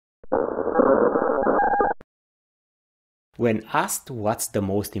When asked what's the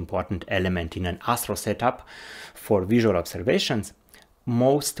most important element in an astro setup for visual observations,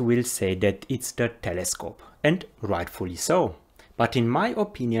 most will say that it's the telescope, and rightfully so. But in my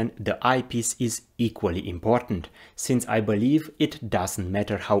opinion, the eyepiece is equally important, since I believe it doesn't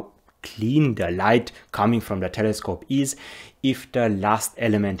matter how clean the light coming from the telescope is if the last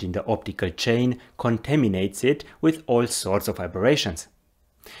element in the optical chain contaminates it with all sorts of aberrations.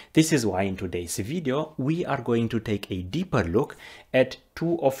 This is why in today's video we are going to take a deeper look at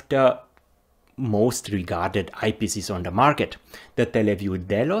two of the most regarded eyepieces on the market, the Tele Vue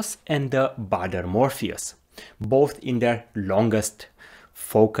Delos and the Baader Morpheus, both in their longest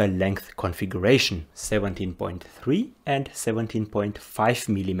focal length configuration, 17.3 and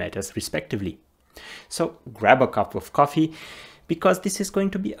 17.5mm respectively. So grab a cup of coffee, because this is going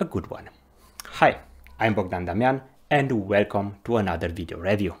to be a good one. Hi, I'm Bogdan Damian and welcome to another video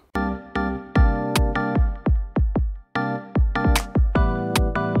review.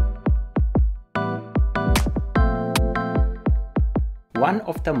 One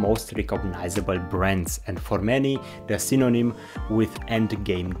of the most recognizable brands, and for many the synonym with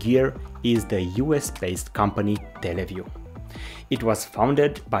endgame gear, is the US-based company Tele Vue. It was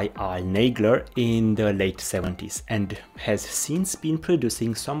founded by Al Nagler in the late 70s and has since been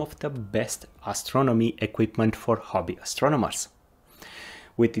producing some of the best astronomy equipment for hobby astronomers.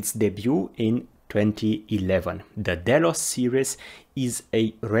 With its debut in 2011, the Delos series is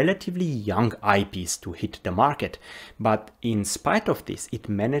a relatively young eyepiece to hit the market, but in spite of this, it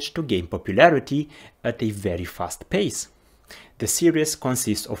managed to gain popularity at a very fast pace. The series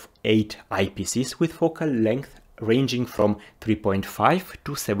consists of 8 eyepieces with focal length ranging from 3.5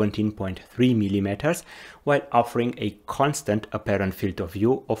 to 17.3mm, while offering a constant apparent field of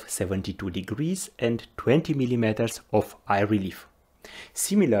view of 72 degrees and 20mm of eye relief.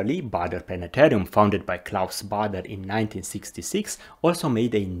 Similarly, Baader Planetarium, founded by Klaus Baader in 1966, also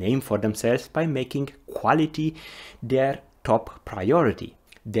made a name for themselves by making quality their top priority.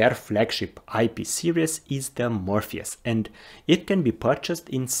 Their flagship eyepiece series is the Morpheus, and it can be purchased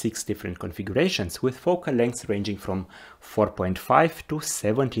in 6 different configurations with focal lengths ranging from 4.5 to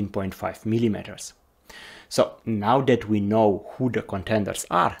 17.5mm. So now that we know who the contenders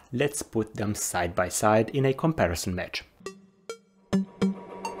are, let's put them side by side in a comparison match.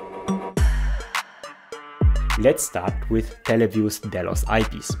 Let's start with Tele Vue's Delos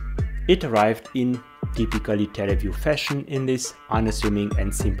eyepiece. It arrived in typically Tele Vue fashion in this unassuming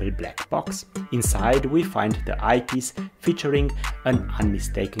and simple black box. Inside we find the eyepiece featuring an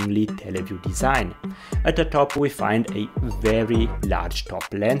unmistakably Tele Vue design. At the top we find a very large top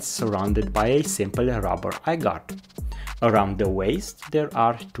lens surrounded by a simple rubber eye guard. Around the waist there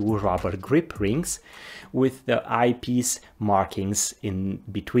are 2 rubber grip rings with the eyepiece markings in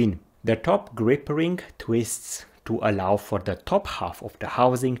between. The top grip ring twists to allow for the top half of the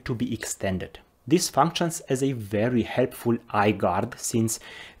housing to be extended. This functions as a very helpful eye guard, since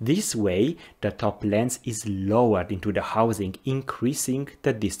this way the top lens is lowered into the housing, increasing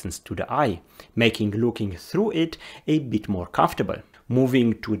the distance to the eye, making looking through it a bit more comfortable.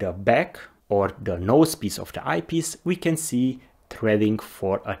 Moving to the back or the nose piece of the eyepiece, we can see threading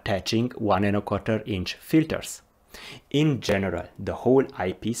for attaching 1¼ inch filters. In general, the whole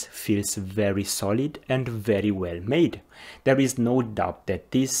eyepiece feels very solid and very well made. There is no doubt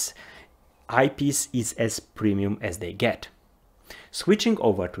that this eyepiece is as premium as they get. Switching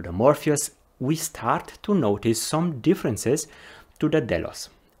over to the Morpheus, we start to notice some differences to the Delos,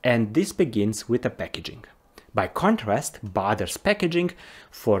 and this begins with the packaging. By contrast, Baader's packaging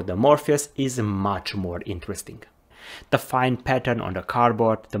for the Morpheus is much more interesting. The fine pattern on the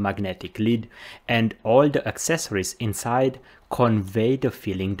cardboard, the magnetic lid, and all the accessories inside convey the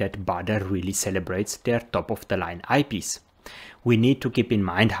feeling that Baader really celebrates their top-of-the-line eyepiece. We need to keep in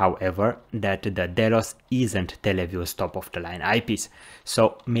mind, however, that the Delos isn't Tele Vue's top-of-the-line eyepiece,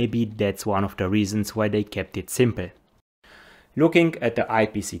 so maybe that's one of the reasons why they kept it simple. Looking at the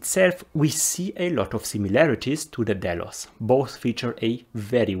eyepiece itself, we see a lot of similarities to the Delos. Both feature a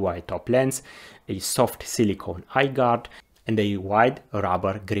very wide top lens, a soft silicone eye guard, and a wide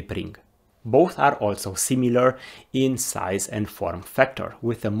rubber grip ring. Both are also similar in size and form factor,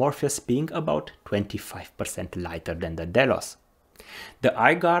 with the Morpheus being about 25% lighter than the Delos. The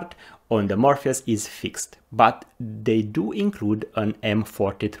eye guard on the Morpheus is fixed, but they do include an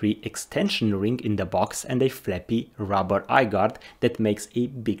M43 extension ring in the box and a flappy rubber eye guard that makes a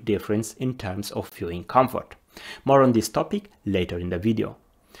big difference in terms of viewing comfort. More on this topic later in the video.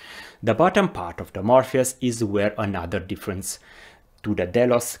 The bottom part of the Morpheus is where another difference to the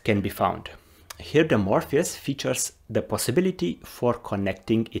Delos can be found. Here the Morpheus features the possibility for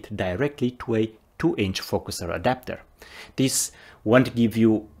connecting it directly to a 2-inch focuser adapter. This won't give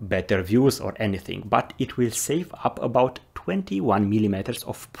you better views or anything, but it will save up about 21mm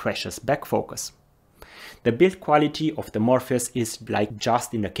of precious back focus. The build quality of the Morpheus is, like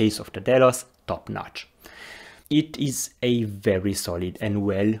just in the case of the Delos, top notch. It is a very solid and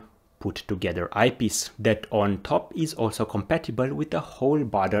well put together eyepiece that on top is also compatible with the whole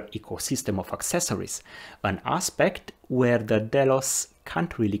Baader ecosystem of accessories, an aspect where the Delos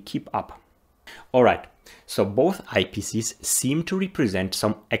can't really keep up. Alright, so both eyepieces seem to represent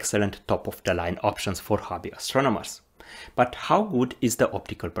some excellent top-of-the-line options for hobby astronomers. But how good is the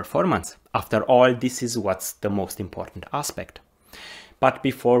optical performance? After all, this is what's the most important aspect. But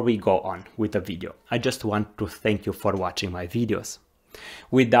before we go on with the video, I just want to thank you for watching my videos.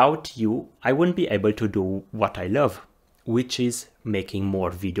 Without you, I wouldn't be able to do what I love, which is making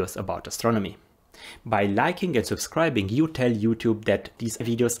more videos about astronomy. By liking and subscribing, you tell YouTube that these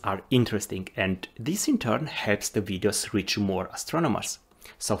videos are interesting, and this in turn helps the videos reach more astronomers.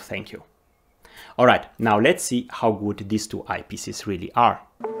 So thank you. Alright, now let's see how good these two eyepieces really are.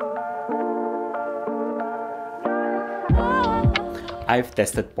 I've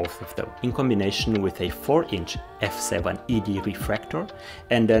tested both of them in combination with a 4-inch f7 ED refractor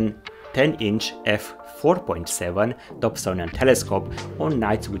and an 10-inch f4.7 Dobsonian telescope on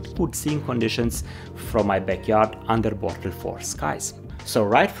nights with good seeing conditions from my backyard under Bottle 4 skies. So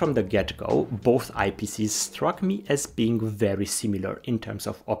right from the get-go, both eyepieces struck me as being very similar in terms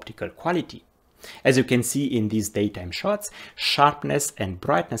of optical quality. As you can see in these daytime shots, sharpness and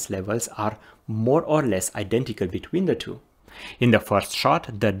brightness levels are more or less identical between the two. In the first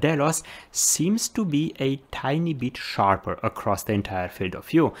shot, the Delos seems to be a tiny bit sharper across the entire field of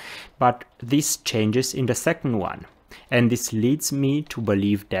view, but this changes in the second one. And this leads me to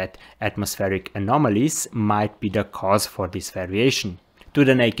believe that atmospheric anomalies might be the cause for this variation. To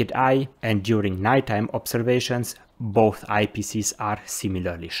the naked eye and during nighttime observations, both eyepieces are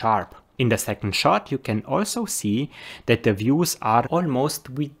similarly sharp. In the second shot, you can also see that the views are almost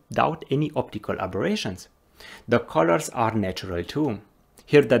without any optical aberrations. The colors are natural too.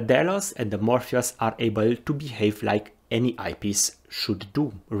 Here the Delos and the Morpheus are able to behave like any eyepiece should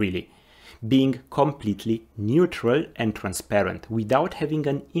do, really, being completely neutral and transparent without having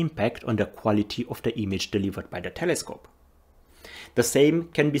an impact on the quality of the image delivered by the telescope. The same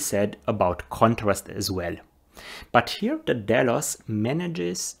can be said about contrast as well. But here the Delos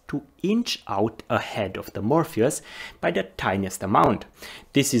manages to inch out ahead of the Morpheus by the tiniest amount.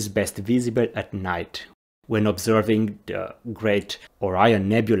 This is best visible at night, when observing the Great Orion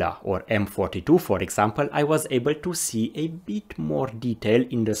Nebula or M42, for example. I was able to see a bit more detail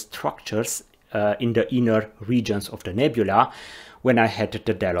in the structures in the inner regions of the nebula when I had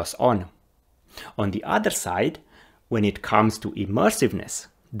the Delos on. On the other side, when it comes to immersiveness,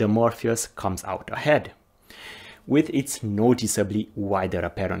 the Morpheus comes out ahead. With its noticeably wider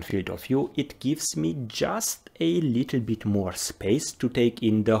apparent field of view, it gives me just a little bit more space to take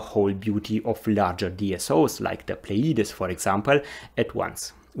in the whole beauty of larger DSOs like the Pleiades, for example, at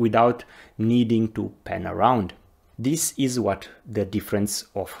once, without needing to pan around. This is what the difference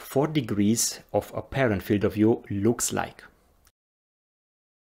of 4 degrees of apparent field of view looks like.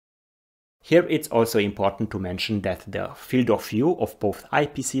 Here it's also important to mention that the field of view of both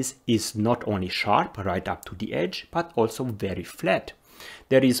eyepieces is not only sharp right up to the edge, but also very flat.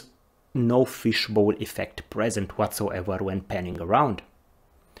 There is no fishbowl effect present whatsoever when panning around.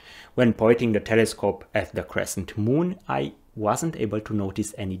 When pointing the telescope at the crescent moon, I wasn't able to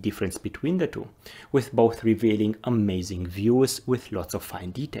notice any difference between the two, with both revealing amazing views with lots of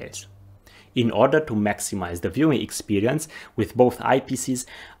fine details. In order to maximize the viewing experience with both eyepieces,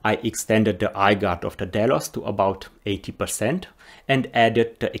 I extended the eye guard of the Delos to about 80% and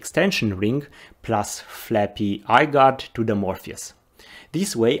added the extension ring plus flappy eye guard to the Morpheus.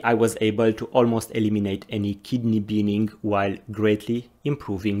 This way I was able to almost eliminate any kidney beaning while greatly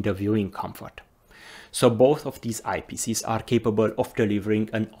improving the viewing comfort. So both of these eyepieces are capable of delivering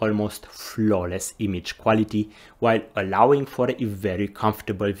an almost flawless image quality while allowing for a very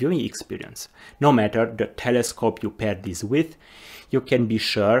comfortable viewing experience. No matter the telescope you pair this with, you can be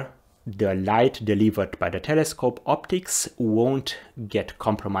sure the light delivered by the telescope optics won't get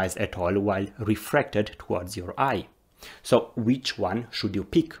compromised at all while refracted towards your eye. So which one should you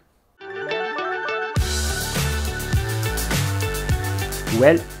pick?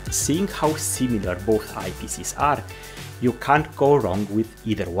 Well, seeing how similar both eyepieces are, you can't go wrong with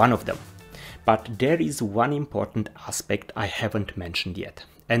either one of them. But there is one important aspect I haven't mentioned yet,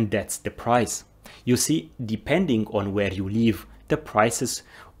 and that's the price. You see, depending on where you live, the prices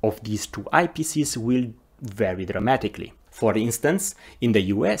of these two eyepieces will vary dramatically. For instance, in the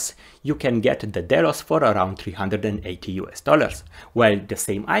US, you can get the Delos for around $380 while the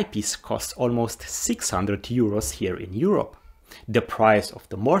same eyepiece costs almost 600 euros here in Europe. The price of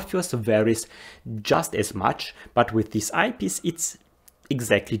the Morpheus varies just as much, but with this eyepiece it's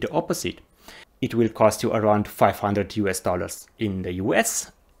exactly the opposite. It will cost you around $500 in the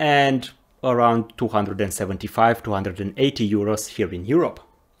US and around 275 to 280 euros here in Europe.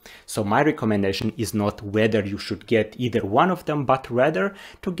 So my recommendation is not whether you should get either one of them, but rather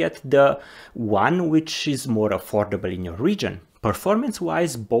to get the one which is more affordable in your region.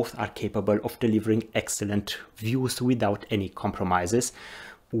 Performance-wise, both are capable of delivering excellent views without any compromises,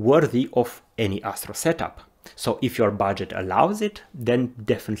 worthy of any Astro setup. So if your budget allows it, then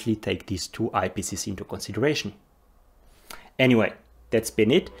definitely take these two eyepieces into consideration. Anyway, that's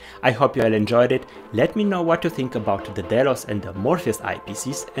been it. I hope you all enjoyed it. Let me know what you think about the Delos and the Morpheus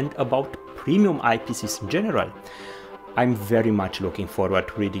eyepieces and about premium eyepieces in general. I'm very much looking forward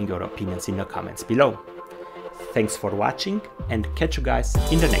to reading your opinions in the comments below. Thanks for watching and catch you guys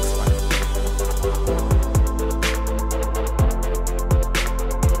in the next one.